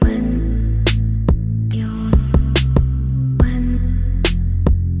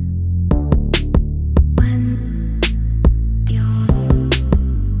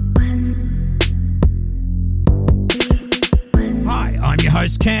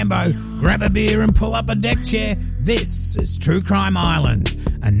Tambo. Grab a beer and pull up a deck chair. This is True Crime Island,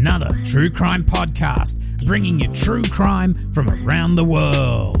 another true crime podcast, bringing you true crime from around the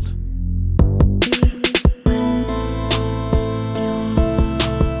world.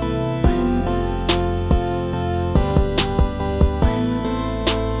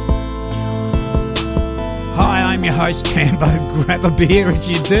 Hi, I'm your host, Tambo. Grab a beer as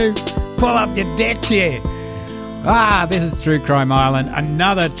you do. Pull up your deck chair. This is True Crime Island,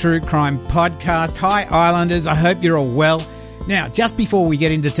 another true crime podcast. Hi, Islanders. I hope you're all well. Now, just before we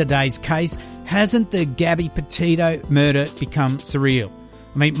get into today's case, hasn't the Gabby Petito murder become surreal?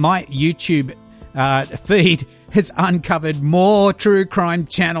 I mean, my YouTube feed has uncovered more true crime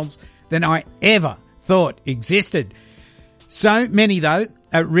channels than I ever thought existed. So many, though,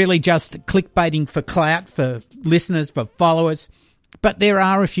 are really just clickbaiting for clout, for listeners, for followers. But there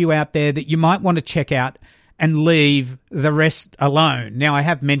are a few out there that you might want to check out and leave the rest alone. Now, I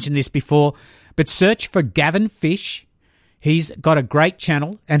have mentioned this before, but search for Gavin Fish. He's got a great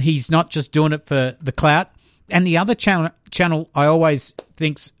channel, and he's not just doing it for the clout. And the other channel I always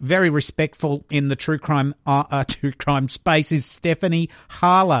think's very respectful in the true crime space is Stephanie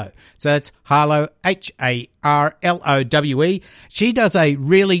Harlow. So that's Harlow, Harlowe. She does a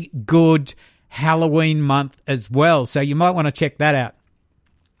really good Halloween month as well, so you might want to check that out.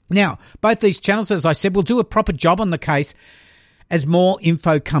 Now, both these channels, as I said, will do a proper job on the case. As more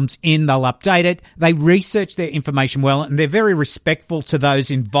info comes in, they'll update it. They research their information well, and they're very respectful to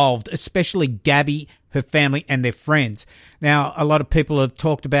those involved, especially Gabby, her family, and their friends. Now, a lot of people have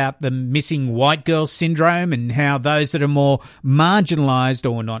talked about the missing white girl syndrome and how those that are more marginalised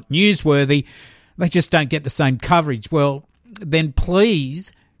or not newsworthy, they just don't get the same coverage. Well, then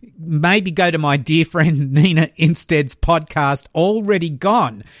please maybe go to my dear friend Nina Instead's podcast, Already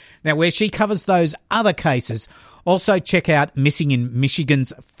Gone, now where she covers those other cases. Also check out Missing in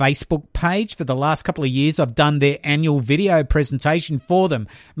Michigan's Facebook page. For the last couple of years, I've done their annual video presentation for them.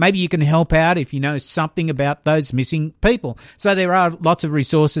 Maybe you can help out if you know something about those missing people. So there are lots of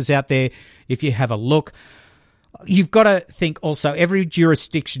resources out there if you have a look. You've got to think also every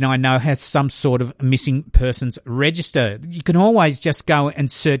jurisdiction I know has some sort of missing persons register. You can always just go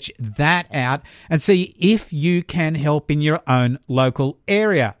and search that out and see if you can help in your own local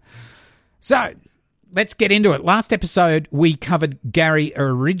area. So let's get into it. Last episode, we covered Gary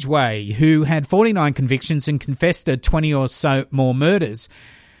Ridgway, who had 49 convictions and confessed to 20 or so more murders,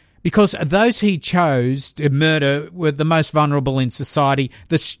 because those he chose to murder were the most vulnerable in society: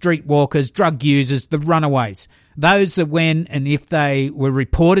 the streetwalkers, drug users, the runaways, those that when and if they were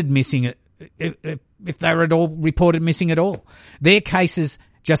reported missing, if they were at all reported missing at all, their cases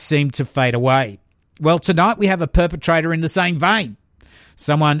just seemed to fade away. Well, tonight we have a perpetrator in the same vein,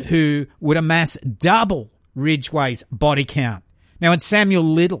 someone who would amass double Ridgway's body count. Now, it's Samuel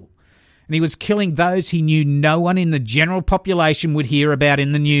Little, and he was killing those he knew no one in the general population would hear about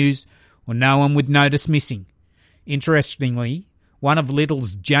in the news or no one would notice missing. Interestingly, one of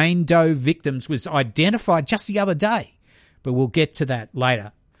Little's Jane Doe victims was identified just the other day, but we'll get to that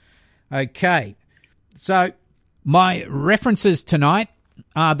later. Okay, so my references tonight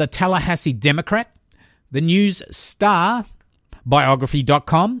are the Tallahassee Democrat, the News Star,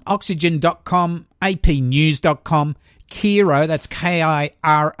 biography.com, oxygen.com, apnews.com, Kiro, that's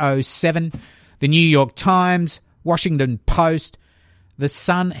KIRO7, the New York Times, Washington Post, the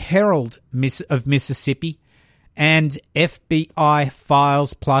Sun Herald of Mississippi, and FBI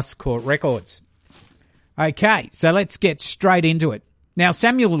Files Plus Court Records. Okay, so let's get straight into it. Now,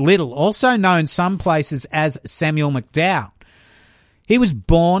 Samuel Little, also known some places as Samuel McDowell, he was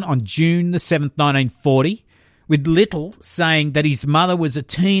born on June the 7th, 1940, with Little saying that his mother was a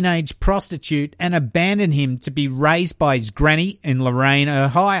teenage prostitute and abandoned him to be raised by his granny in Lorain,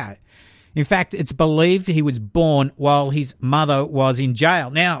 Ohio. In fact, it's believed he was born while his mother was in jail.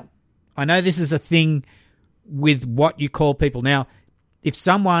 Now, I know this is a thing with what you call people. Now, if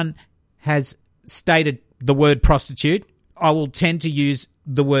someone has stated the word prostitute, I will tend to use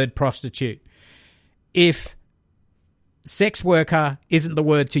the word prostitute. If sex worker isn't the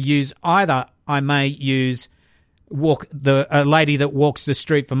word to use either, I may use a lady that walks the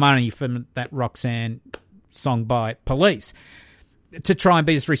street for money, from that Roxanne song by Police, to try and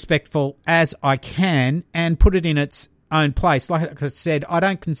be as respectful as I can and put it in its own place. Like I said, I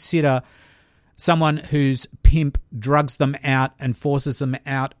don't consider someone whose pimp drugs them out and forces them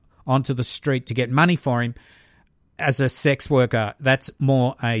out onto the street to get money for him as a sex worker. That's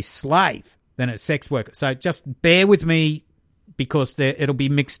more a slave than a sex worker. So just bear with me, because it'll be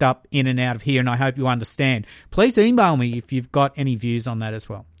mixed up in and out of here, and I hope you understand. Please email me if you've got any views on that as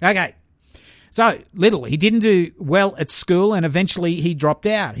well. Okay, So, Little, he didn't do well at school and eventually he dropped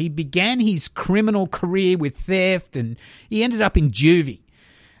out. He began his criminal career with theft and he ended up in juvie.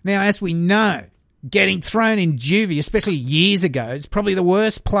 Now, as we know, getting thrown in juvie, especially years ago, is probably the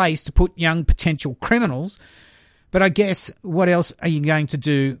worst place to put young potential criminals. But I guess what else are you going to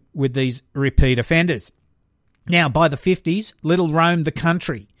do with these repeat offenders? Now, by the 50s, Little roamed the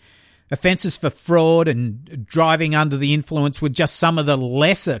country. Offences for fraud and driving under the influence were just some of the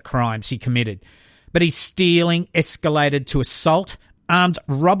lesser crimes he committed. But his stealing escalated to assault, armed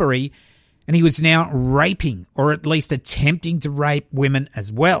robbery, and he was now raping, or at least attempting to rape women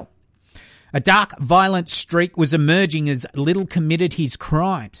as well. A dark, violent streak was emerging as Little committed his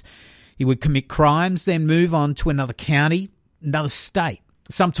crimes. He would commit crimes, then move on to another county, another state.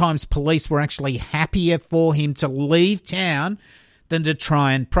 Sometimes police were actually happier for him to leave town than to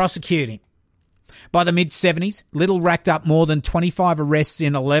try and prosecute him. By the mid-70s, Little racked up more than 25 arrests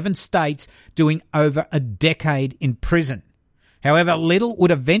in 11 states, doing over a decade in prison. However, Little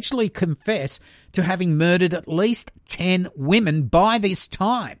would eventually confess to having murdered at least 10 women by this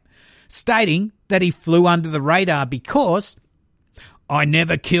time, stating that he flew under the radar because I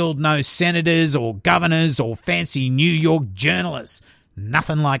never killed no senators or governors or fancy New York journalists.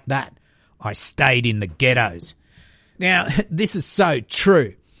 Nothing like that. I stayed in the ghettos. Now, this is so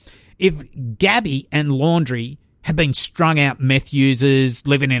true. If Gabby and Laundry had been strung out meth users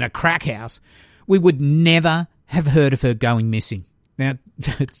living in a crack house, we would never have heard of her going missing. Now,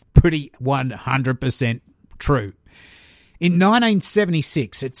 it's pretty 100% true. In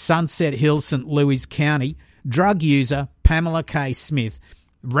 1976, at Sunset Hills, St. Louis County, drug user Pamela K. Smith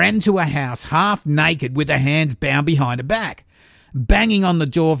ran to a house half naked with her hands bound behind her back. Banging on the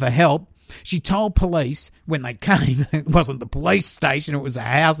door for help, she told police when they came, it wasn't the police station, it was a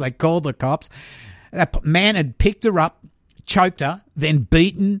house, they called the cops. That man had picked her up, choked her, then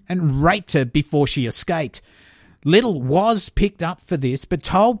beaten and raped her before she escaped. Little was picked up for this, but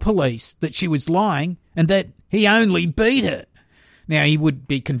told police that she was lying and that he only beat her. Now, he would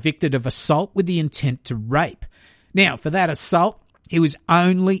be convicted of assault with the intent to rape. Now, for that assault, he was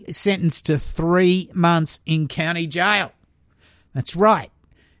only sentenced to 3 months in county jail. That's right.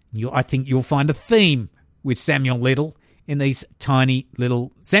 I think you'll find a theme with Samuel Little in these tiny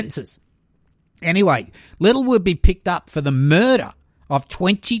little sentences. Anyway, Little would be picked up for the murder of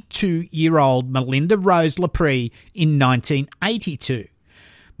 22-year-old Melinda Rose Lepre in 1982.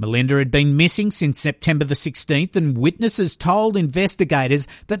 Melinda had been missing since September the 16th, and witnesses told investigators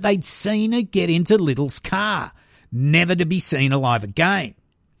that they'd seen her get into Little's car, never to be seen alive again.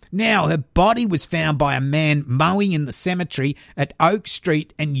 Now, her body was found by a man mowing in the cemetery at Oak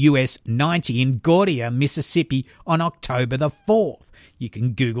Street and US 90 in Gordia, Mississippi on October the 4th. You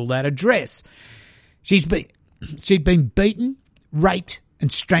can Google that address. She'd been beaten, raped and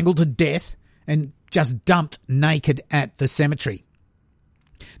strangled to death and just dumped naked at the cemetery.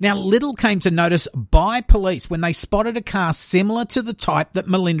 Now, Little came to notice by police when they spotted a car similar to the type that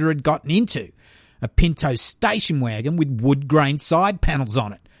Melinda had gotten into, a Pinto station wagon with wood grain side panels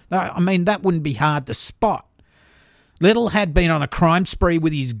on it. I mean, that wouldn't be hard to spot. Little had been on a crime spree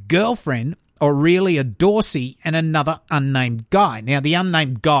with his girlfriend, Aurelia Dorsey, and another unnamed guy. Now, the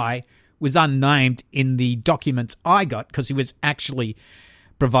unnamed guy was unnamed in the documents I got because he was actually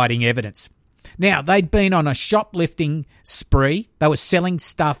providing evidence. Now, they'd been on a shoplifting spree. They were selling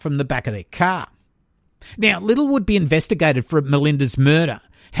stuff from the back of their car. Now, Little would be investigated for Melinda's murder.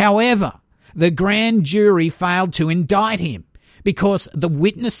 However, the grand jury failed to indict him because the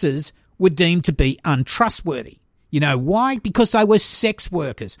witnesses were deemed to be untrustworthy. You know why? Because they were sex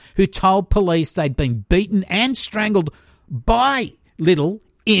workers who told police they'd been beaten and strangled by Little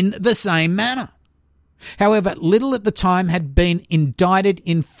in the same manner. However, Little at the time had been indicted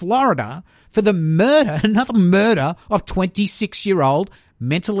in Florida for the another murder of 26-year-old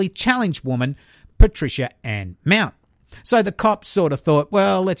mentally challenged woman Patricia Ann Mount. So the cops sort of thought,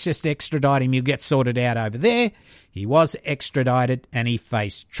 well, let's just extradite him. He'll get sorted out over there. He was extradited and he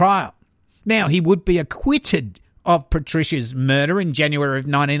faced trial. Now, he would be acquitted of Patricia's murder in January of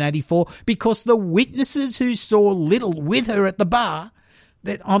 1984 because the witnesses who saw Little with her at the bar,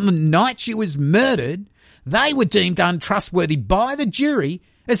 that on the night she was murdered, they were deemed untrustworthy by the jury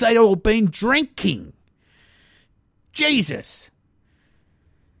as they'd all been drinking. Jesus.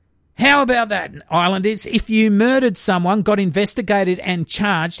 How about that, Islanders? If you murdered someone, got investigated and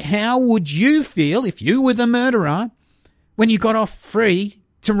charged, how would you feel if you were the murderer when you got off free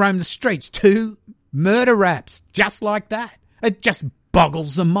to roam the streets? 2 murder raps, just like that. It just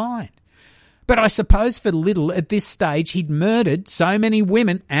boggles the mind. But I suppose for Little at this stage, he'd murdered so many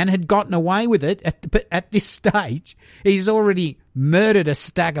women and had gotten away with it at this stage. He's already murdered a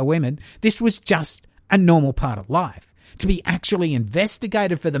stag of women, this was just a normal part of life. To be actually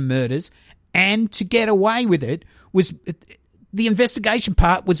investigated for the murders and to get away with it was, the investigation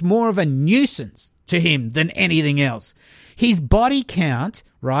part was more of a nuisance to him than anything else. His body count,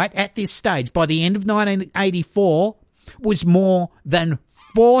 right, at this stage, by the end of 1984, was more than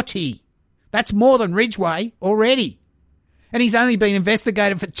 40. That's more than Ridgway already. And he's only been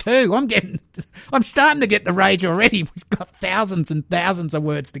investigated for 2. I'm starting to get the rage already. He's got thousands and thousands of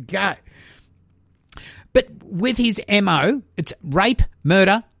words to go. But with his MO, it's rape,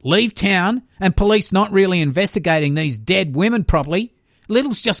 murder, leave town, and police not really investigating these dead women properly,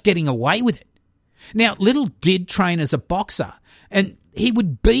 Little's just getting away with it. Now, Little did train as a boxer, and he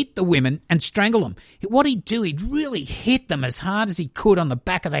would beat the women and strangle them. What he'd do, he'd really hit them as hard as he could on the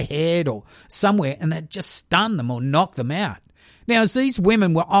back of the head or somewhere, and they'd just stun them or knock them out. Now, as these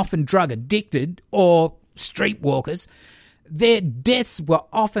women were often drug addicted or streetwalkers, their deaths were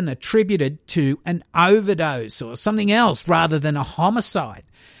often attributed to an overdose or something else rather than a homicide.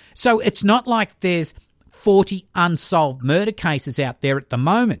 So it's not like there's 40 unsolved murder cases out there at the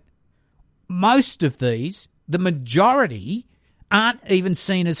moment. Most of these, the majority, aren't even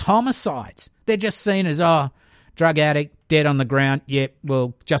seen as homicides. They're just seen as, drug addict, dead on the ground. Yep,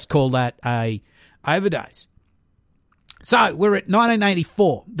 we'll just call that a overdose. So we're at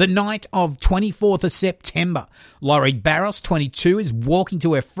 1984, the night of 24th of September. Laurie Barros, 22, is walking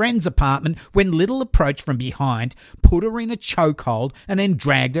to her friend's apartment when Little approached from behind, put her in a chokehold, and then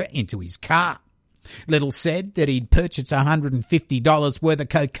dragged her into his car. Little said that he'd purchased $150 worth of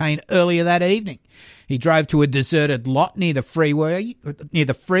cocaine earlier that evening. He drove to a deserted lot near the freeway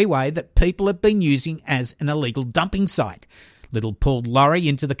that people had been using as an illegal dumping site. Little pulled Laurie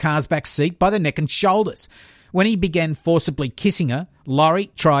into the car's back seat by the neck and shoulders. When he began forcibly kissing her,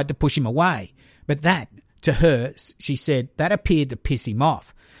 Laurie tried to push him away. But that, to her, she said, that appeared to piss him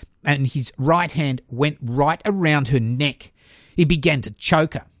off. And his right hand went right around her neck. He began to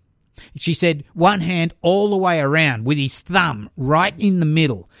choke her. She said one hand all the way around with his thumb right in the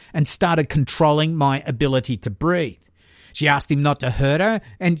middle and started controlling my ability to breathe. She asked him not to hurt her,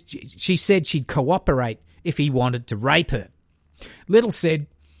 and she said she'd cooperate if he wanted to rape her. Little said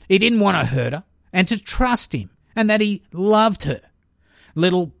he didn't want to hurt her and to trust him and that he loved her.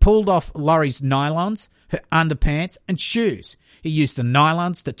 Little pulled off Laurie's nylons, her underpants and shoes. He used the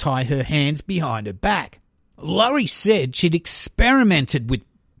nylons to tie her hands behind her back. Laurie said she'd experimented with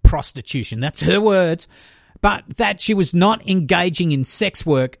prostitution, that's her words, but that she was not engaging in sex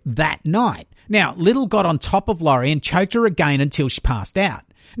work that night. Now, Little got on top of Laurie and choked her again until she passed out.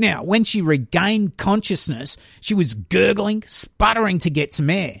 Now, when she regained consciousness, she was gurgling, sputtering to get some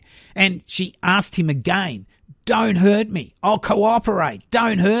air, and she asked him again, "Don't hurt me, I'll cooperate,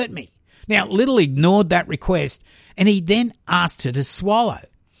 don't hurt me." Now, Little ignored that request, and he then asked her to swallow.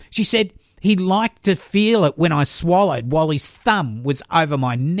 She said he liked to feel it when I swallowed while his thumb was over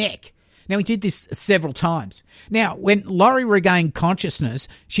my neck. Now, he did this several times. Now, when Laurie regained consciousness,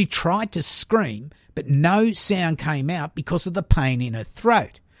 she tried to scream, but no sound came out because of the pain in her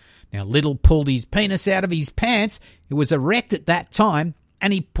throat. Now, Little pulled his penis out of his pants. It was erect at that time,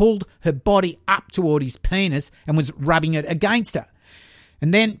 and he pulled her body up toward his penis and was rubbing it against her.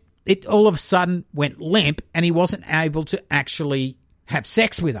 And then it all of a sudden went limp, and he wasn't able to actually have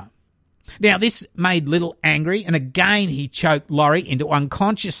sex with her. Now, this made Little angry, and again he choked Laurie into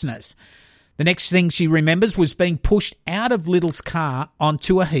unconsciousness. The next thing she remembers was being pushed out of Little's car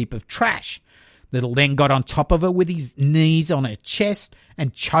onto a heap of trash. Little then got on top of her with his knees on her chest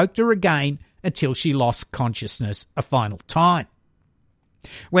and choked her again until she lost consciousness a final time.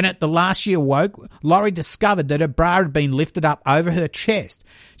 When at the last she awoke, Laurie discovered that her bra had been lifted up over her chest.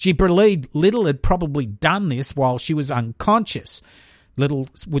 She believed Little had probably done this while she was unconscious. Little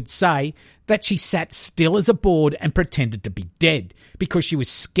would say that she sat still as a board and pretended to be dead because she was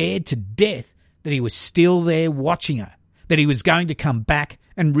scared to death that he was still there watching her, that he was going to come back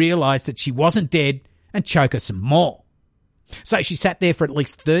and realise that she wasn't dead and choke her some more. So she sat there for at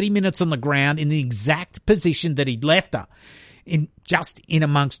least 30 minutes on the ground in the exact position that he'd left her, just in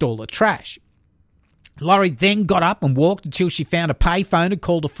amongst all the trash. Laurie then got up and walked until she found a payphone and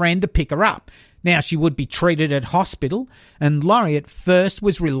called a friend to pick her up. Now, she would be treated at hospital, and Laurie at first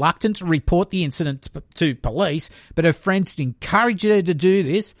was reluctant to report the incident to police, but her friends encouraged her to do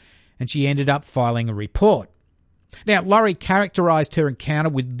this, and she ended up filing a report. Now, Laurie characterised her encounter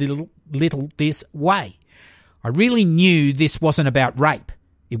with Little this way. I really knew this wasn't about rape.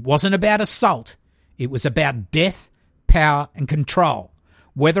 It wasn't about assault. It was about death, power and control,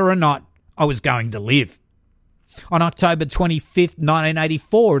 whether or not I was going to live. On October 25th,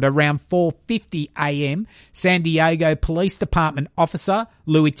 1984, at around 4:50 a.m., San Diego Police Department officer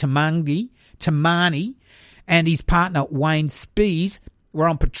Louis Tamani and his partner Wayne Spees were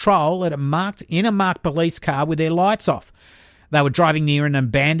on patrol in a marked police car with their lights off. They were driving near an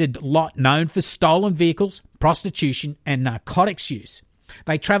abandoned lot known for stolen vehicles, prostitution and narcotics use.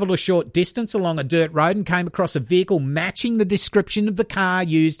 They travelled a short distance along a dirt road and came across a vehicle matching the description of the car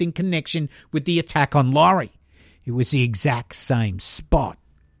used in connection with the attack on Laurie. It was the exact same spot.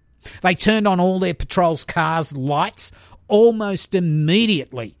 They turned on all their patrol's cars' lights almost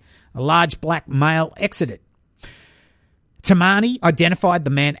immediately. A large black male exited. Tamani identified the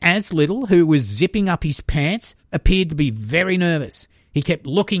man as Little, who was zipping up his pants, appeared to be very nervous. He kept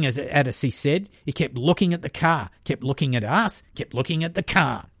looking at us, he said. He kept looking at the car, kept looking at us, kept looking at the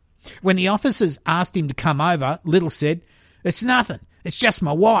car. When the officers asked him to come over, Little said, "It's nothing. It's just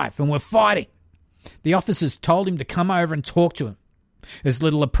my wife and we're fighting." The officers told him to come over and talk to him. As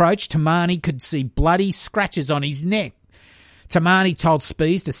Little approached, Tamani could see bloody scratches on his neck. Tamani told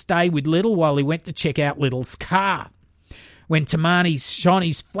Spees to stay with Little while he went to check out Little's car. When Tamani shone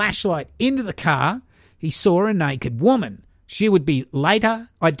his flashlight into the car, he saw a naked woman. She would be later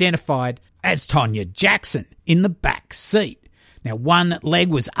identified as Tonya Jackson in the back seat. Now, one leg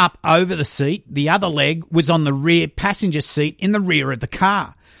was up over the seat. The other leg was on the rear passenger seat in the rear of the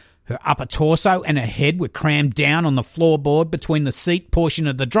car. Her upper torso and her head were crammed down on the floorboard between the seat portion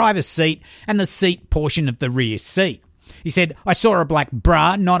of the driver's seat and the seat portion of the rear seat. He said, "I saw a black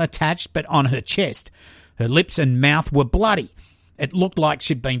bra, not attached, but on her chest. Her lips and mouth were bloody. It looked like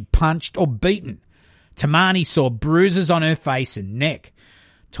she'd been punched or beaten. Tamani saw bruises on her face and neck.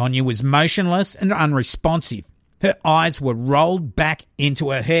 Tonya was motionless and unresponsive. Her eyes were rolled back into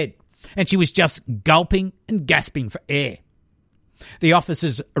her head, and she was just gulping and gasping for air." The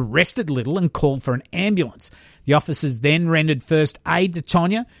officers arrested Little and called for an ambulance. The officers then rendered first aid to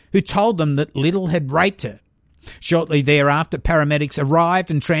Tonya, who told them that Little had raped her. Shortly thereafter, paramedics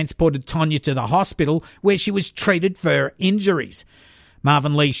arrived and transported Tonya to the hospital where she was treated for her injuries.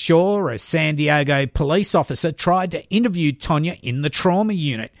 Marvin Lee Shaw, a San Diego police officer, tried to interview Tonya in the trauma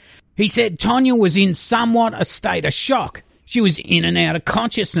unit. He said Tonya was in somewhat a state of shock. She was in and out of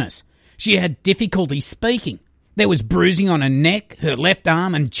consciousness. She had difficulty speaking. There was bruising on her neck, her left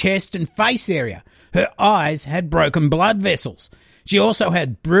arm and chest and face area. Her eyes had broken blood vessels. She also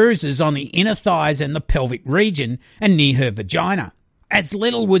had bruises on the inner thighs and the pelvic region and near her vagina. As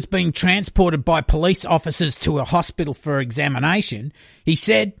Little was being transported by police officers to a hospital for examination, he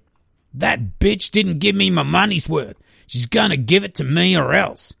said, "That bitch didn't give me my money's worth. She's going to give it to me or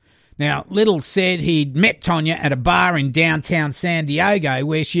else." Now, Little said he'd met Tonya at a bar in downtown San Diego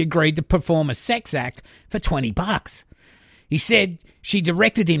where she agreed to perform a sex act for $20. He said she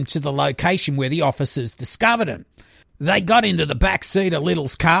directed him to the location where the officers discovered him. They got into the back seat of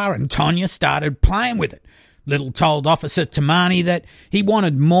Little's car and Tonya started playing with it. Little told Officer Tamani that he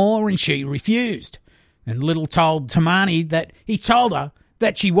wanted more and she refused. And Little told Tamani that he told her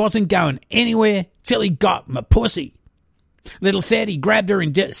that she wasn't going anywhere till he got my pussy. Little said he grabbed her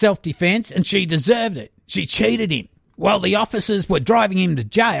in self-defense and she deserved it. She cheated him. While the officers were driving him to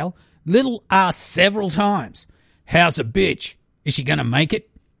jail, Little asked several times, "How's the bitch? Is she going to make it?"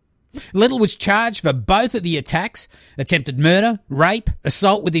 Little was charged for both of the attacks: attempted murder, rape,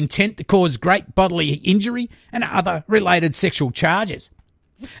 assault with intent to cause great bodily injury, and other related sexual charges.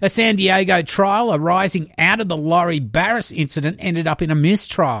 A San Diego trial arising out of the Laurie Barris incident ended up in a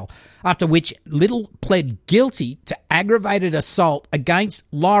mistrial, after which Little pled guilty to aggravated assault against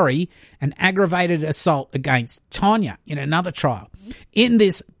Laurie and aggravated assault against Tonya in another trial. In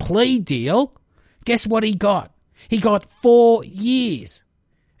this plea deal, guess what he got? He got 4 years.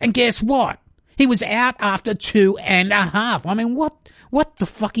 And guess what? He was out after 2.5. I mean, what the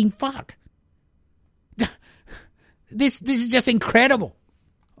fucking fuck? This is just incredible.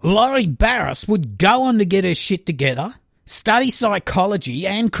 Laurie Barris would go on to get her shit together, study psychology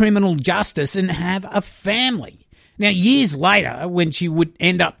and criminal justice, and have a family. Now, years later, when she would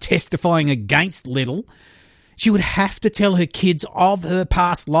end up testifying against Little, she would have to tell her kids of her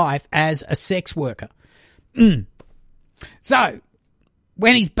past life as a sex worker. So,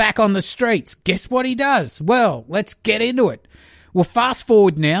 when he's back on the streets, guess what he does? Well, let's get into it. Well, fast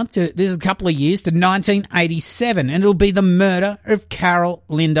forward now to, this is a couple of years, to 1987, and it'll be the murder of Carol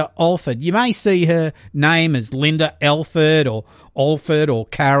Linda Alford. You may see her name as Linda Alford or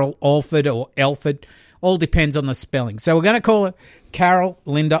Carol Alford or Alford. All depends on the spelling. So we're going to call her Carol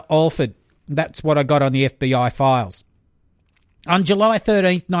Linda Alford. That's what I got on the FBI files. On July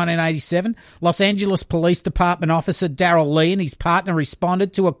 13th, 1987, Los Angeles Police Department officer Darrell Lee and his partner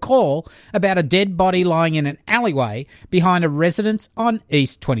responded to a call about a dead body lying in an alleyway behind a residence on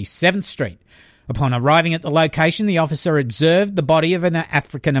East 27th Street. Upon arriving at the location, the officer observed the body of an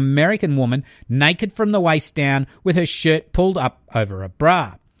African-American woman naked from the waist down with her shirt pulled up over a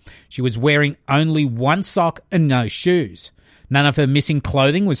bra. She was wearing only one sock and no shoes. None of her missing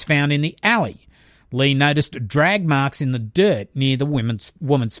clothing was found in the alley. Lee noticed drag marks in the dirt near the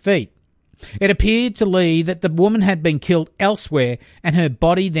woman's feet. It appeared to Lee that the woman had been killed elsewhere and her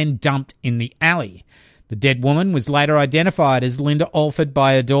body then dumped in the alley. The dead woman was later identified as Linda Alford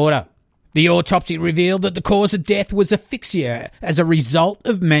by her daughter. The autopsy revealed that the cause of death was asphyxia as a result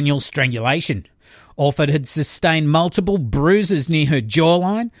of manual strangulation. Alford had sustained multiple bruises near her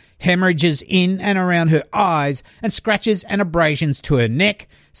jawline, hemorrhages in and around her eyes, and scratches and abrasions to her neck,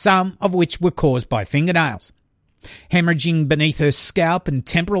 some of which were caused by fingernails. Hemorrhaging beneath her scalp and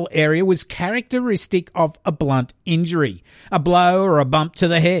temporal area was characteristic of a blunt injury, a blow or a bump to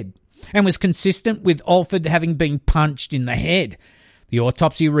the head, and was consistent with Alford having been punched in the head. The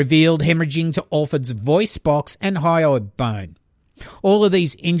autopsy revealed hemorrhaging to Alford's voice box and hyoid bone. All of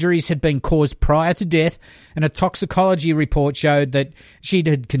these injuries had been caused prior to death, and a toxicology report showed that she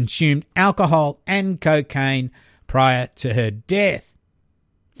had consumed alcohol and cocaine prior to her death.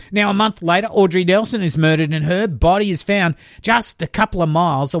 Now, a month later, Audrey Nelson is murdered and her body is found just a couple of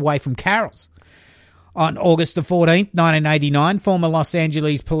miles away from Carroll's. On August the 14th, 1989, former Los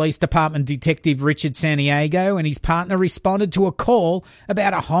Angeles Police Department Detective Richard Santiago and his partner responded to a call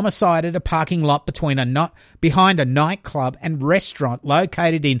about a homicide at a parking lot behind a nightclub and restaurant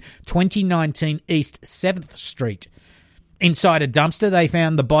located in 2019 East 7th Street. Inside a dumpster, they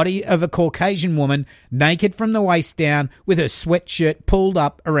found the body of a Caucasian woman naked from the waist down with her sweatshirt pulled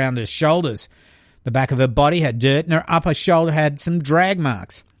up around her shoulders. The back of her body had dirt and her upper shoulder had some drag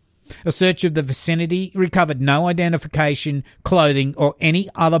marks. A search of the vicinity recovered no identification, clothing, or any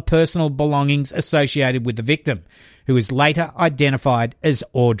other personal belongings associated with the victim, who was later identified as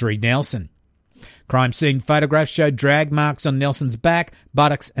Audrey Nelson. Crime scene photographs showed drag marks on Nelson's back,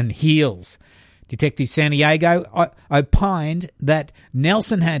 buttocks, and heels. Detective Santiago opined that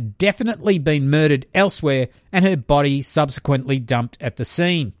Nelson had definitely been murdered elsewhere and her body subsequently dumped at the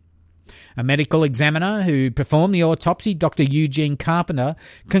scene. A medical examiner who performed the autopsy, Dr. Eugene Carpenter,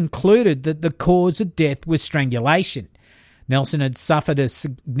 concluded that the cause of death was strangulation. Nelson had suffered a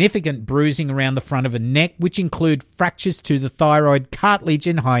significant bruising around the front of her neck, which include fractures to the thyroid cartilage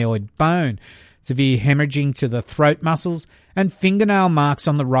and hyoid bone, severe hemorrhaging to the throat muscles, and fingernail marks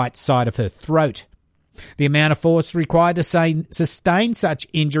on the right side of her throat. The amount of force required to sustain such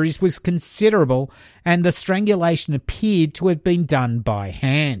injuries was considerable, and the strangulation appeared to have been done by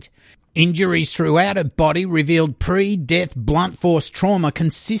hand. Injuries throughout her body revealed pre-death blunt force trauma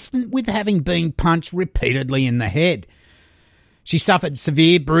consistent with having been punched repeatedly in the head. She suffered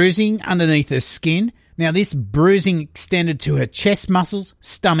severe bruising underneath her skin. Now, this bruising extended to her chest muscles,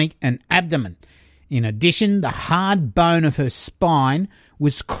 stomach, and abdomen. In addition, the hard bone of her spine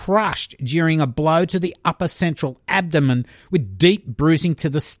was crushed during a blow to the upper central abdomen, with deep bruising to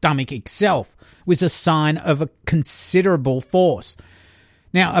the stomach itself, was a sign of a considerable force.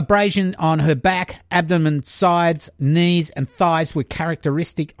 Now, abrasion on her back, abdomen, sides, knees and thighs were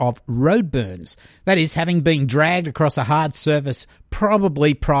characteristic of road burns, that is, having been dragged across a hard surface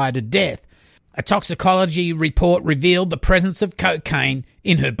probably prior to death. A toxicology report revealed the presence of cocaine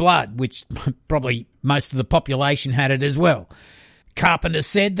in her blood, which probably most of the population had it as well. Carpenter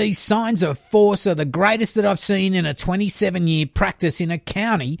said, "These signs of force are the greatest that I've seen in a 27-year practice in a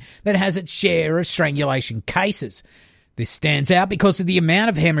county that has its share of strangulation cases. This stands out because of the amount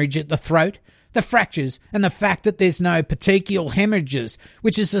of hemorrhage at the throat, the fractures, and the fact that there's no petechial hemorrhages,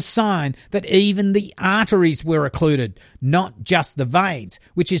 which is a sign that even the arteries were occluded, not just the veins,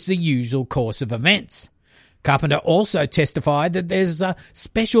 which is the usual course of events." Carpenter also testified that there's a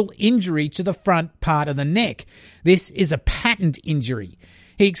special injury to the front part of the neck. This is a patent injury.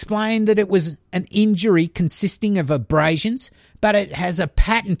 He explained that it was an injury consisting of abrasions, but it has a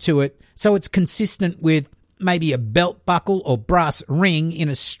pattern to it, so it's consistent with maybe a belt buckle or brass ring in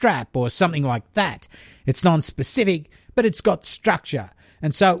a strap or something like that. It's non-specific, but it's got structure,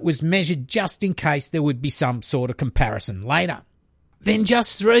 and so it was measured just in case there would be some sort of comparison later. Then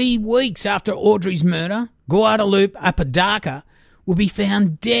just 3 weeks after Audrey's murder, Guadalupe Apodaca would be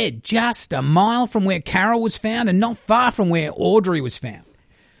found dead just a mile from where Carol was found and not far from where Audrey was found.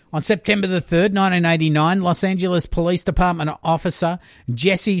 On September the 3rd, 1989, Los Angeles Police Department officer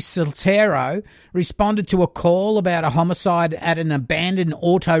Jesse Soltero responded to a call about a homicide at an abandoned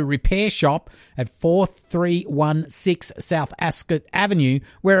auto repair shop at 4316 South Ascot Avenue,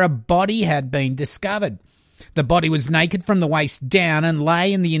 where a body had been discovered. The body was naked from the waist down and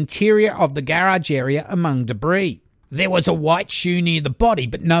lay in the interior of the garage area among debris. There was a white shoe near the body,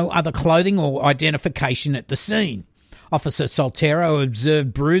 but no other clothing or identification at the scene. Officer Soltero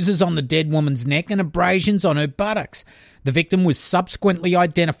observed bruises on the dead woman's neck and abrasions on her buttocks. The victim was subsequently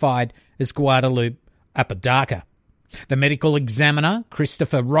identified as Guadalupe Apodaca. The medical examiner,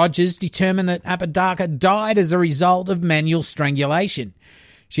 Christopher Rogers, determined that Apodaca died as a result of manual strangulation.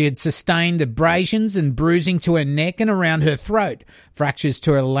 She had sustained abrasions and bruising to her neck and around her throat, fractures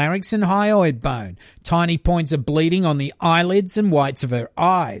to her larynx and hyoid bone, tiny points of bleeding on the eyelids and whites of her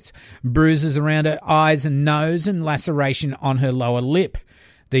eyes, bruises around her eyes and nose, and laceration on her lower lip.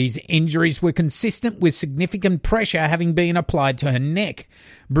 These injuries were consistent with significant pressure having been applied to her neck.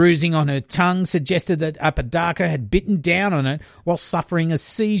 Bruising on her tongue suggested that Apodaca had bitten down on it while suffering a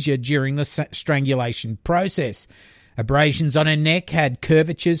seizure during the strangulation process. Abrasions on her neck had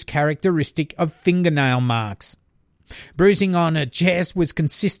curvatures characteristic of fingernail marks. Bruising on her chest was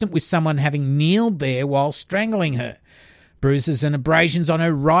consistent with someone having kneeled there while strangling her. Bruises and abrasions on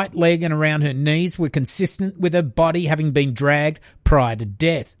her right leg and around her knees were consistent with her body having been dragged prior to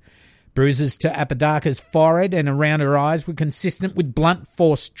death. Bruises to Apodaca's forehead and around her eyes were consistent with blunt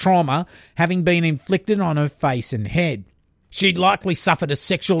force trauma having been inflicted on her face and head. She'd likely suffered a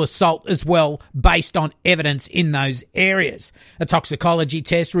sexual assault as well, based on evidence in those areas. A toxicology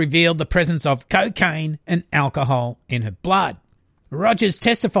test revealed the presence of cocaine and alcohol in her blood. Rogers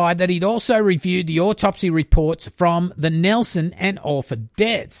testified that he'd also reviewed the autopsy reports from the Nelson and Alford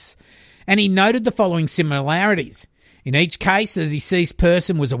deaths, and he noted the following similarities. In each case, the deceased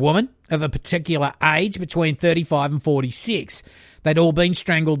person was a woman of a particular age between 35 and 46. They'd all been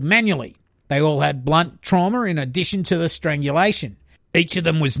strangled manually. They all had blunt trauma in addition to the strangulation. Each of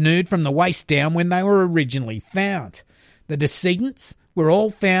them was nude from the waist down when they were originally found. The decedents were all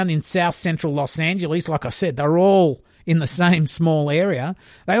found in south central Los Angeles. Like I said, they were all in the same small area.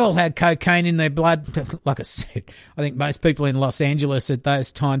 They all had cocaine in their blood. Like I said, I think most people in Los Angeles at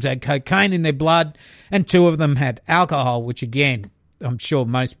those times had cocaine in their blood, and 2 of them had alcohol, which again, I'm sure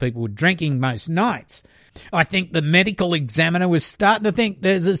most people were drinking most nights. I think the medical examiner was starting to think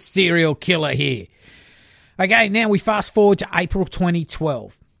there's a serial killer here. Okay, now we fast forward to April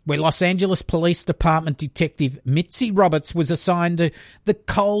 2012, where Los Angeles Police Department Detective Mitzi Roberts was assigned to the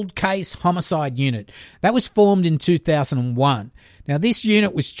Cold Case Homicide Unit. That was formed in 2001. Now, this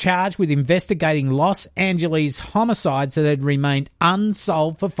unit was charged with investigating Los Angeles homicides that had remained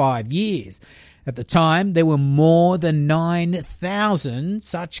unsolved for 5 years. At the time, there were more than 9,000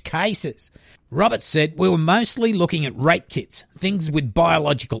 such cases. Roberts said, "We were mostly looking at rape kits, things with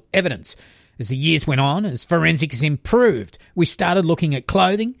biological evidence. As the years went on, as forensics improved, we started looking at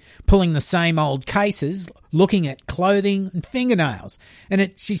clothing, pulling the same old cases, looking at clothing and fingernails." And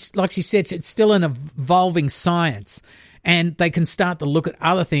like she said, it's still an evolving science, and they can start to look at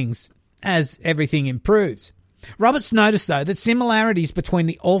other things as everything improves. Roberts noticed, though, that similarities between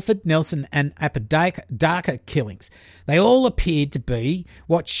the Alford, Nelson and Apodaca killings, they all appeared to be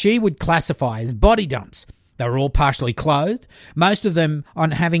what she would classify as body dumps. They were all partially clothed, most of them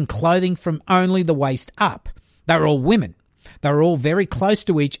on having clothing from only the waist up. They were all women. They were all very close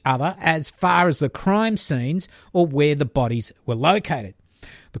to each other as far as the crime scenes or where the bodies were located.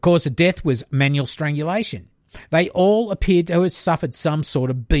 The cause of death was manual strangulation. They all appeared to have suffered some sort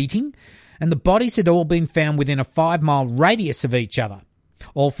of beating, and the bodies had all been found within a 5-mile radius of each other.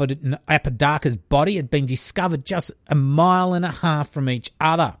 Alford and Apodaca's body had been discovered just a mile and a half from each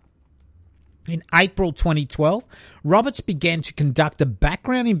other. In April 2012, Roberts began to conduct a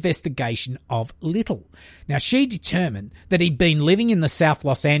background investigation of Little. Now, she determined that he'd been living in the South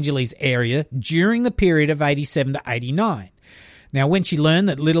Los Angeles area during the period of 87 to 89. Now, when she learned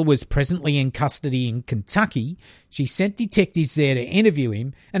that Little was presently in custody in Kentucky, she sent detectives there to interview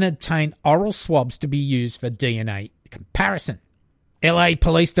him and obtain oral swabs to be used for DNA comparison. LA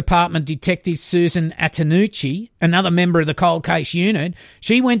Police Department Detective Susan Antonucci, another member of the Cold Case Unit,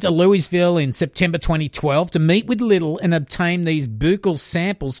 she went to Louisville in September 2012 to meet with Little and obtain these buccal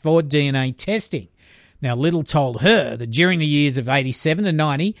samples for DNA testing. Now, Little told her that during the years of 87 to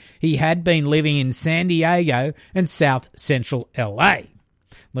 90, he had been living in San Diego and South Central LA.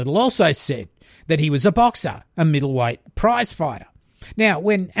 Little also said that he was a boxer, a middleweight prize fighter. Now,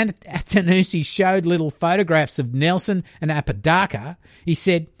 when Antonucci showed Little photographs of Nelson and Apodaca, he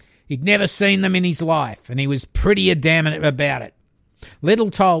said he'd never seen them in his life, and he was pretty adamant about it. Little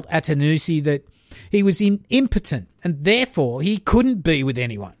told Atanusi that he was impotent and therefore he couldn't be with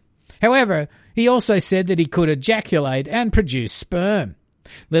anyone. However, he also said that he could ejaculate and produce sperm.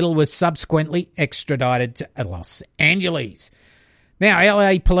 Little was subsequently extradited to Los Angeles. Now,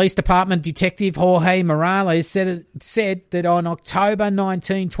 LA Police Department Detective Jorge Morales said that on October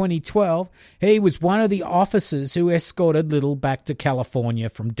 19, 2012, he was one of the officers who escorted Little back to California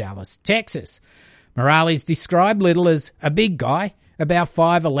from Dallas, Texas. Morales described Little as a big guy, about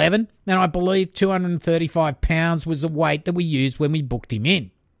 5'11", and I believe 235 pounds was the weight that we used when we booked him in.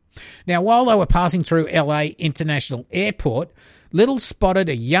 Now, while they were passing through LA International Airport, Little spotted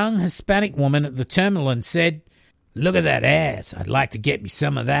a young Hispanic woman at the terminal and said, "Look at that ass. I'd like to get me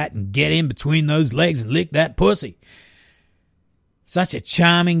some of that and get in between those legs and lick that pussy." Such a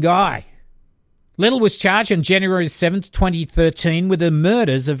charming guy. Little was charged on January 7, 2013 with the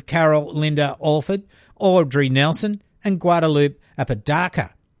murders of Carol Linda Alford, Audrey Nelson and Guadalupe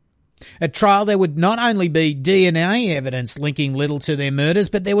Apodaca. At trial, there would not only be DNA evidence linking Little to their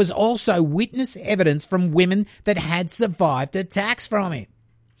murders, but there was also witness evidence from women that had survived attacks from him.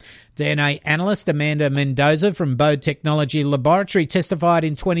 DNA analyst Amanda Mendoza from Bode Technology Laboratory testified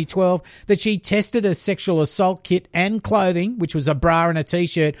in 2012 that she tested a sexual assault kit and clothing, which was a bra and a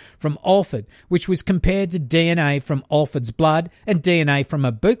t-shirt, from Alford, which was compared to DNA from Alford's blood and DNA from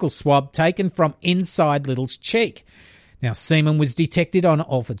a buccal swab taken from inside Little's cheek. Now, semen was detected on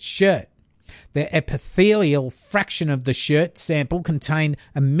Alford's shirt. The epithelial fraction of the shirt sample contained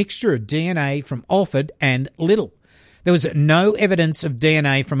a mixture of DNA from Alford and Little. There was no evidence of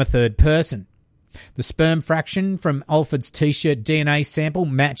DNA from a third person. The sperm fraction from Alford's t-shirt DNA sample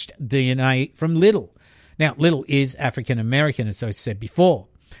matched DNA from Little. Now, Little is African American, as I said before.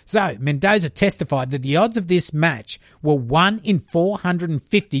 So, Mendoza testified that the odds of this match were 1 in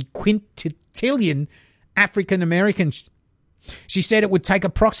 450 quintillion African Americans. She said it would take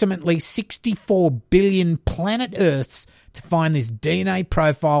approximately 64 billion planet Earths to find this DNA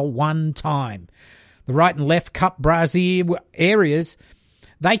profile one time. The right and left cup brassiere areas,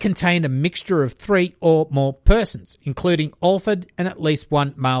 they contained a mixture of 3 or more persons, including Alford and at least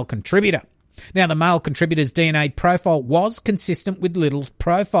one male contributor. Now, the male contributor's DNA profile was consistent with Little's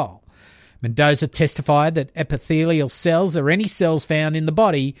profile. Mendoza testified that epithelial cells are any cells found in the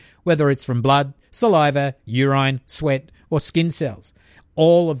body, whether it's from blood, saliva, urine, sweat, or skin cells.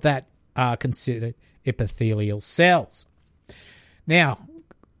 All of that are considered epithelial cells. Now,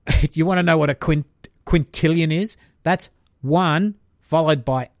 you want to know what a quintillion is? That's 1 followed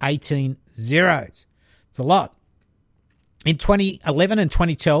by 18 zeros. It's a lot. In 2011 and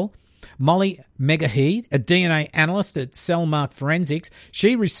 2012, Molly Megaheed, a DNA analyst at Cellmark Forensics,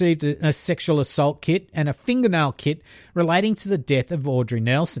 she received a sexual assault kit and a fingernail kit relating to the death of Audrey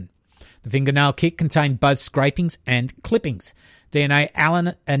Nelson. The fingernail kit contained both scrapings and clippings. DNA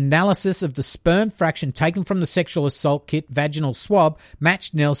analysis of the sperm fraction taken from the sexual assault kit vaginal swab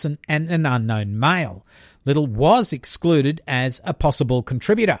matched Nelson and an unknown male. Little was excluded as a possible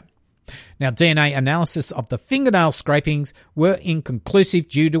contributor. Now, DNA analysis of the fingernail scrapings were inconclusive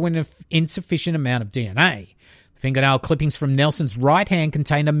due to an insufficient amount of DNA. Fingernail clippings from Nelson's right hand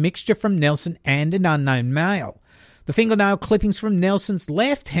contained a mixture from Nelson and an unknown male. The fingernail clippings from Nelson's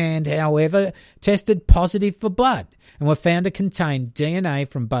left hand, however, tested positive for blood and were found to contain DNA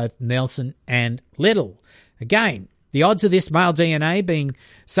from both Nelson and Little. Again, the odds of this male DNA being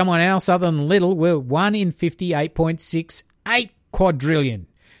someone else other than Little were 1 in 58.68 quadrillion.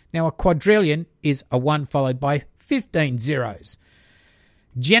 Now, a quadrillion is a 1 followed by 15 zeros.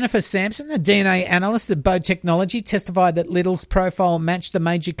 Jennifer Sampson, a DNA analyst at Bode Technology, testified that Little's profile matched the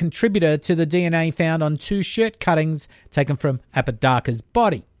major contributor to the DNA found on 2 shirt cuttings taken from Apodaca's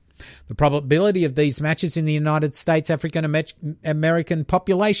body. The probability of these matches in the United States African American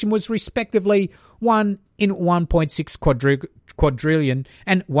population was respectively 1 in 1.6 quadrillion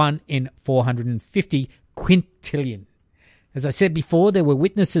and 1 in 450 quintillion. As I said before, there were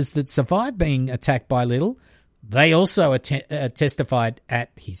witnesses that survived being attacked by Little. They also testified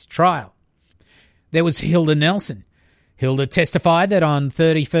at his trial. There was Hilda Nelson. Hilda testified that on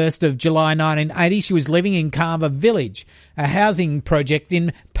 31st of July 1980, she was living in Carver Village, a housing project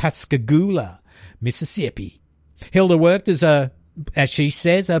in Pascagoula, Mississippi. Hilda worked as she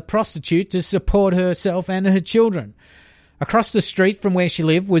says, a prostitute to support herself and her children. Across the street from where she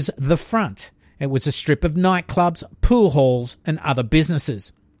lived was The Front. It was a strip of nightclubs, pool halls, and other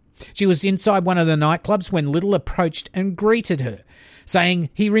businesses. She was inside one of the nightclubs when Little approached and greeted her, saying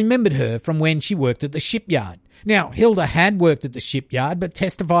he remembered her from when she worked at the shipyard. Now, Hilda had worked at the shipyard, but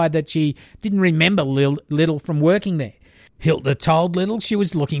testified that she didn't remember Little from working there. Hilda told Little she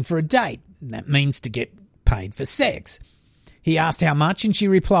was looking for a date. That means to get paid for sex. He asked how much and she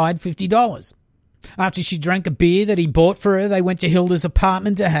replied $50. After she drank a beer that he bought for her, they went to Hilda's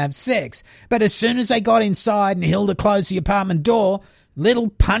apartment to have sex. But as soon as they got inside and Hilda closed the apartment door, Little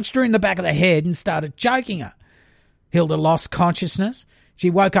punched her in the back of the head and started choking her. Hilda lost consciousness. She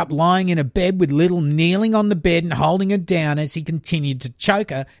woke up lying in a bed with Little kneeling on the bed and holding her down as he continued to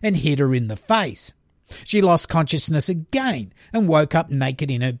choke her and hit her in the face. She lost consciousness again and woke up naked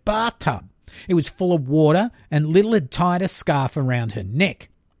in her bathtub. It was full of water and Little had tied a scarf around her neck.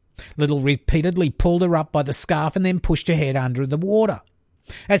 Little repeatedly pulled her up by the scarf and then pushed her head under the water.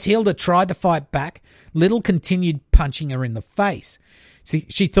 As Hilda tried to fight back, Little continued punching her in the face.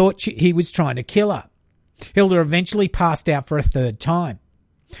 She thought he was trying to kill her. Hilda eventually passed out for a third time.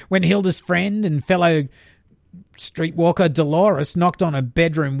 When Hilda's friend and fellow streetwalker Dolores knocked on her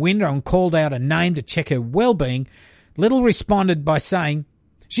bedroom window and called out her name to check her well-being, Little responded by saying,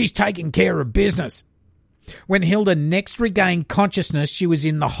 "She's taking care of business." When Hilda next regained consciousness, she was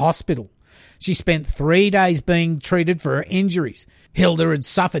in the hospital. She spent 3 days being treated for her injuries. Hilda had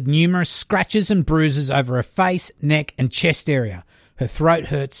suffered numerous scratches and bruises over her face, neck and chest area. Her throat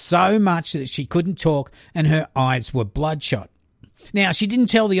hurt so much that she couldn't talk and her eyes were bloodshot. Now, she didn't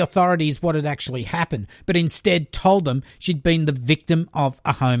tell the authorities what had actually happened, but instead told them she'd been the victim of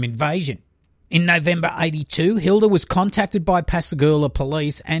a home invasion. In November 82, Hilda was contacted by Pascagoula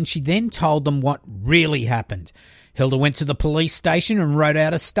police and she then told them what really happened. Hilda went to the police station and wrote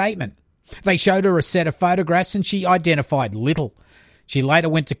out a statement. They showed her a set of photographs and she identified Little. She later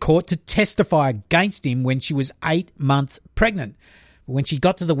went to court to testify against him when she was 8 months pregnant. When she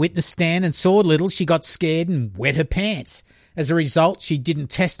got to the witness stand and saw Little, she got scared and wet her pants. As a result, she didn't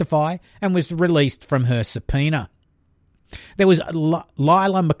testify and was released from her subpoena. There was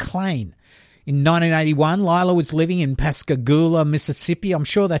Lila McLean. In 1981, Lila was living in Pascagoula, Mississippi. I'm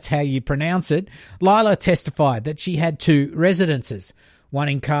sure that's how you pronounce it. Lila testified that she had 2 residences, one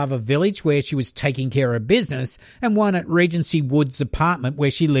in Carver Village where she was taking care of business and one at Regency Woods apartment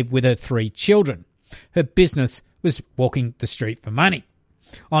where she lived with her 3 children. Her business was walking the street for money.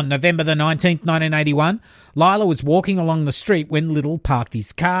 On November the 19th, 1981, Lila was walking along the street when Little parked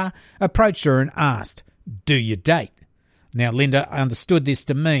his car, approached her and asked, "Do you date?" Now, Linda understood this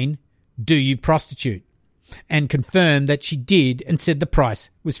to mean, "Do you prostitute?" and confirmed that she did and said the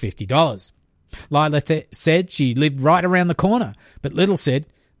price was $50. Lila said she lived right around the corner, but Little said,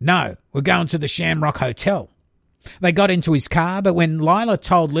 "No, we're going to the Shamrock Hotel." They got into his car, but when Lila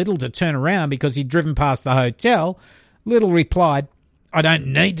told Little to turn around because he'd driven past the hotel, Little replied, "I don't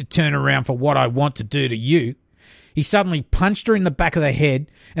need to turn around for what I want to do to you." He suddenly punched her in the back of the head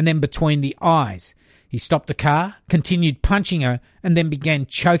and then between the eyes. He stopped the car, continued punching her, and then began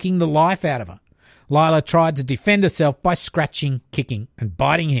choking the life out of her. Lila tried to defend herself by scratching, kicking, and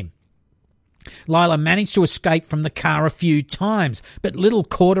biting him. Lila managed to escape from the car a few times, but Little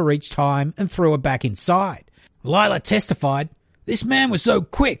caught her each time and threw her back inside. Lila testified, "This man was so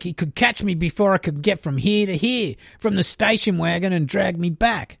quick he could catch me before I could get from here to here, from the station wagon and drag me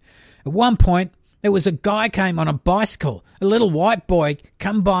back. At one point, there was a guy came on a bicycle, a little white boy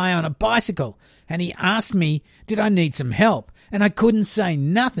come by on a bicycle, and he asked me did I need some help, and I couldn't say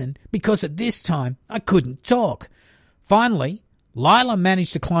nothing because at this time I couldn't talk. Finally, Lila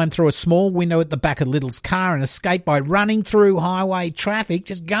managed to climb through a small window at the back of Little's car and escape by running through highway traffic,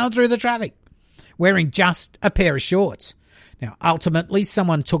 just going through the traffic, wearing just a pair of shorts. Now, ultimately,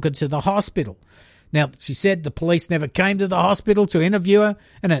 someone took her to the hospital. Now, she said the police never came to the hospital to interview her,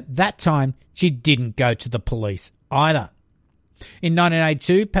 and at that time, she didn't go to the police either. In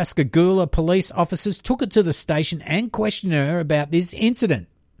 1982, Pascagoula police officers took her to the station and questioned her about this incident.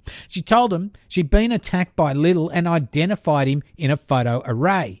 She told them she'd been attacked by Little and identified him in a photo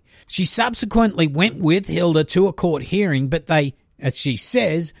array. She subsequently went with Hilda to a court hearing, but they, as she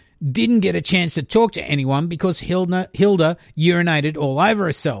says, didn't get a chance to talk to anyone because Hilda urinated all over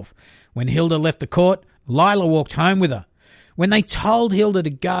herself. When Hilda left the court, Lila walked home with her. When they told Hilda to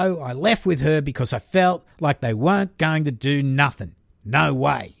go, I left with her because I felt like they weren't going to do nothing. No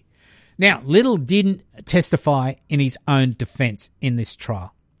way. Now, Little didn't testify in his own defence in this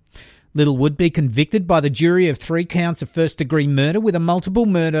trial. Little would be convicted by the jury of 3 counts of first-degree murder with a multiple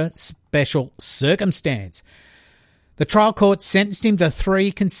murder special circumstance. The trial court sentenced him to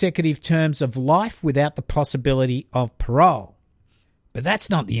 3 consecutive terms of life without the possibility of parole. But that's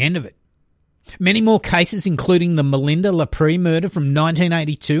not the end of it. Many more cases, including the Melinda Lapre murder from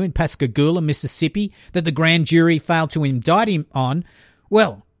 1982 in Pascagoula, Mississippi, that the grand jury failed to indict him on,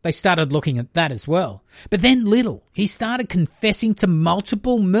 well, they started looking at that as well. But then Little, he started confessing to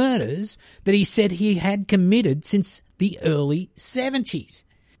multiple murders that he said he had committed since the early 70s.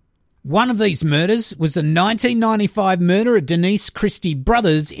 One of these murders was the 1995 murder of Denise Christie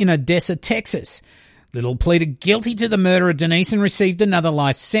Brothers in Odessa, Texas. Little pleaded guilty to the murder of Denise and received another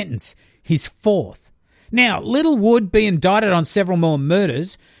life sentence, his fourth. Now, Little would be indicted on several more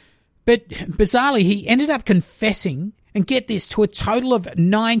murders, but bizarrely he ended up confessing, and get this, to a total of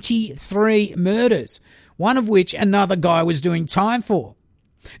 93 murders, one of which another guy was doing time for.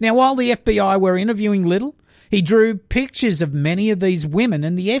 Now, while the FBI were interviewing Little, he drew pictures of many of these women,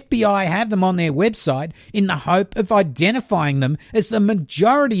 and the FBI have them on their website in the hope of identifying them, as the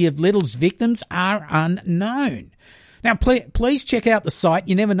majority of Little's victims are unknown. Now, please check out the site.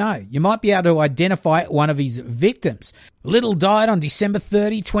 You never know. You might be able to identify one of his victims. Little died on December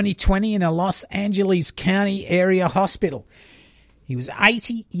 30, 2020 in a Los Angeles County area hospital. He was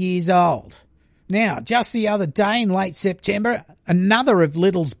 80 years old. Now, just the other day in late September, another of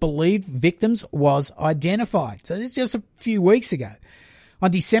Little's believed victims was identified. So this is just a few weeks ago. On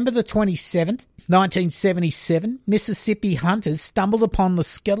December the 27th, 1977, Mississippi hunters stumbled upon the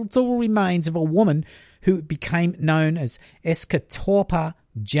skeletal remains of a woman who became known as Escatawpa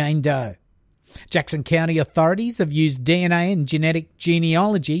Jane Doe. Jackson County authorities have used DNA and genetic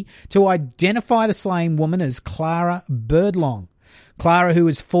genealogy to identify the slain woman as Clara Birdlong. Clara, who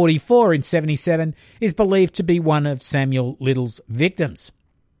was 44 in 77, is believed to be one of Samuel Little's victims.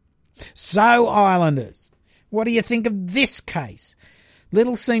 So, Islanders, what do you think of this case?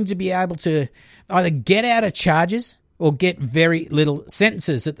 Little seemed to be able to either get out of charges or get very little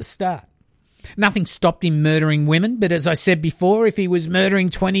sentences at the start. Nothing stopped him murdering women, but as I said before, if he was murdering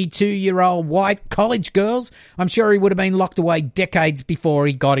 22-year-old white college girls, I'm sure he would have been locked away decades before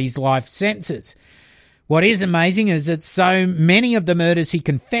he got his life sentences. What is amazing is that so many of the murders he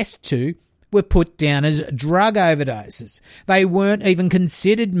confessed to were put down as drug overdoses. They weren't even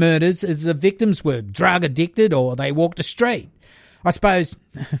considered murders, as the victims were drug addicted or they walked a street. I suppose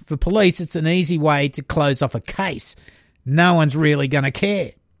for police it's an easy way to close off a case. No one's really going to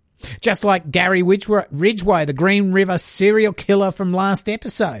care. Just like Gary Ridgway, the Green River serial killer from last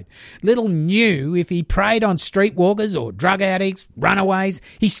episode. Little knew if he preyed on streetwalkers or drug addicts, runaways,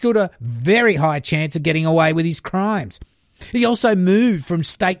 he stood a very high chance of getting away with his crimes. He also moved from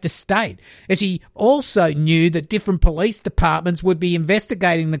state to state, as he also knew that different police departments would be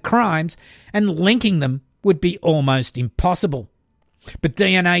investigating the crimes and linking them would be almost impossible. But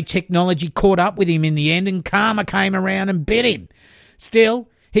DNA technology caught up with him in the end, and karma came around and bit him. Still,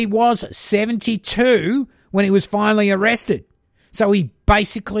 he was 72 when he was finally arrested, so he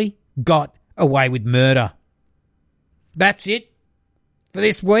basically got away with murder. That's it for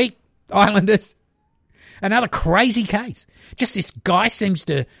this week, Islanders. Another crazy case. Just this guy seems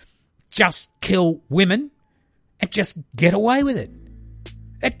to just kill women and just get away with it.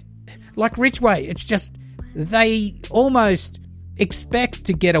 Like Ridgway, it's just they almost expect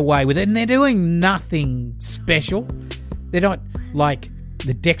to get away with it, and they're doing nothing special. They're not like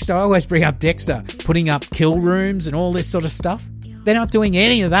the Dexter. I always bring up Dexter, putting up kill rooms and all this sort of stuff. They're not doing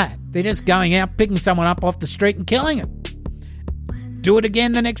any of that. They're just going out, picking someone up off the street and killing him. Do it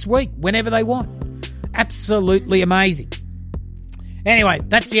again the next week, whenever they want. Absolutely amazing. Anyway,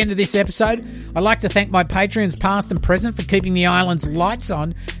 that's the end of this episode. I'd like to thank my Patreons past and present for keeping the island's lights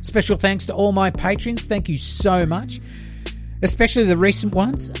on. Special thanks to all my patrons. Thank you so much. Especially the recent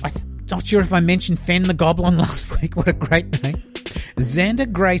ones. I'm not sure if I mentioned Fen the Goblin last week. What a great name.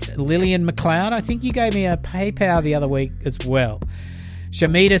 Xander Grace Lillian McLeod. I think you gave me a PayPal the other week as well.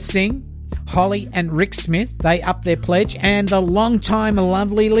 Shamita Singh, Holly and Rick Smith, they upped their pledge. And the long-time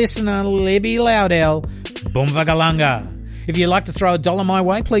lovely listener, Libby Loudell, Boomvagalunga. If you'd like to throw $1 my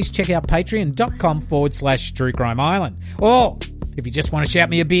way, please check out patreon.com/True Crime Island. Or if you just want to shout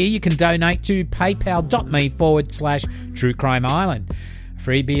me a beer, you can donate to paypal.me/True Crime Island.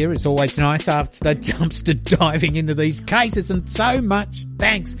 Free beer is always nice after the dumpster diving into these cases. And so much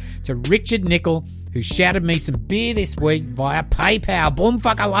thanks to Richard Nickel, who shouted me some beer this week via PayPal.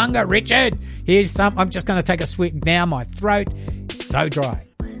 Boomfuckalunga, Richard. Here's some. I'm just going to take a swig now. My throat is so dry.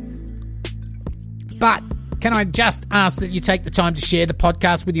 But can I just ask that you take the time to share the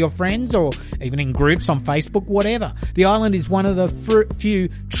podcast with your friends, or even in groups on Facebook, whatever. The Island is one of the few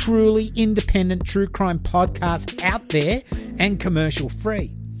truly independent true crime podcasts out there, and commercial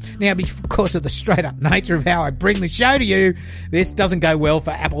free. Now, because of the straight up nature of how I bring the show to you, this doesn't go well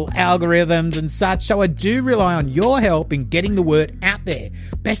for Apple algorithms and such, so I do rely on your help in getting the word out there.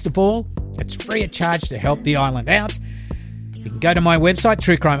 Best of all, it's free of charge to help the island out. You can go to my website,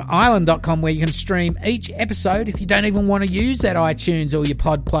 truecrimeisland.com, where you can stream each episode. If you don't even want to use that iTunes or your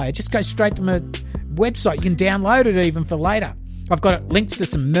pod player, just go straight to my website. You can download it even for later. I've got links to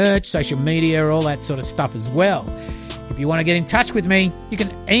some merch, social media, all that sort of stuff as well. If you want to get in touch with me, you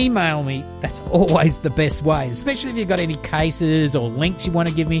can email me. That's always the best way, especially if you've got any cases or links you want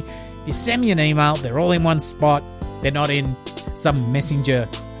to give me. If you send me an email, they're all in one spot. They're not in some messenger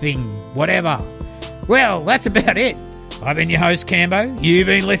thing, whatever. Well, that's about it. I've been your host, Cambo. You've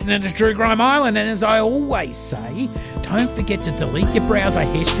been listening to True Crime Island, and as I always say, don't forget to delete your browser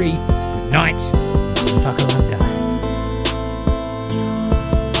history. Good night. Fuck along, guys.